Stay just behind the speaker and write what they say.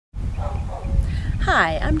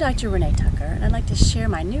Hi, I'm Dr. Renee Tucker, and I'd like to share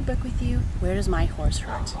my new book with you, Where Does My Horse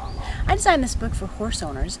Hurt? I designed this book for horse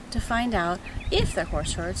owners to find out if their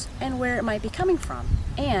horse hurts and where it might be coming from,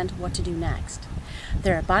 and what to do next.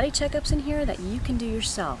 There are body checkups in here that you can do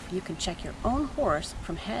yourself. You can check your own horse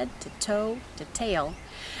from head to toe to tail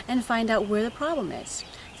and find out where the problem is.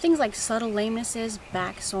 Things like subtle lamenesses,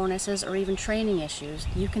 back sorenesses, or even training issues,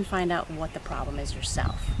 you can find out what the problem is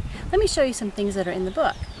yourself. Let me show you some things that are in the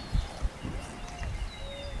book.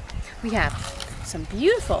 We have some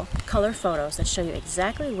beautiful color photos that show you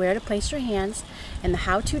exactly where to place your hands, and the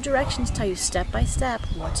how-to directions tell you step by step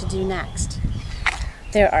what to do next.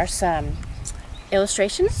 There are some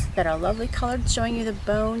illustrations that are lovely colored, showing you the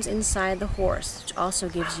bones inside the horse, which also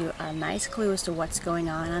gives you a nice clue as to what's going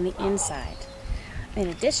on the inside. In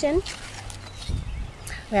addition,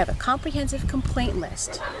 we have a comprehensive complaint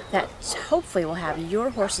list that hopefully will have your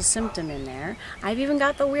horse's symptom in there. I've even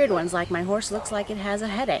got the weird ones, like my horse looks like it has a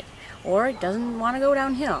headache or it doesn't want to go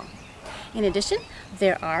downhill. In addition,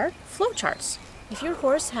 there are flowcharts. If your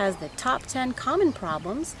horse has the top 10 common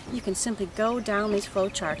problems, you can simply go down these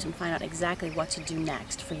flowcharts and find out exactly what to do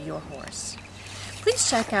next for your horse. Please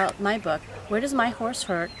check out my book, Where Does My Horse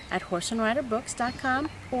Hurt, at horseandriderbooks.com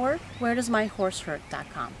or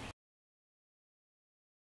wheredoesmyhorsehurt.com.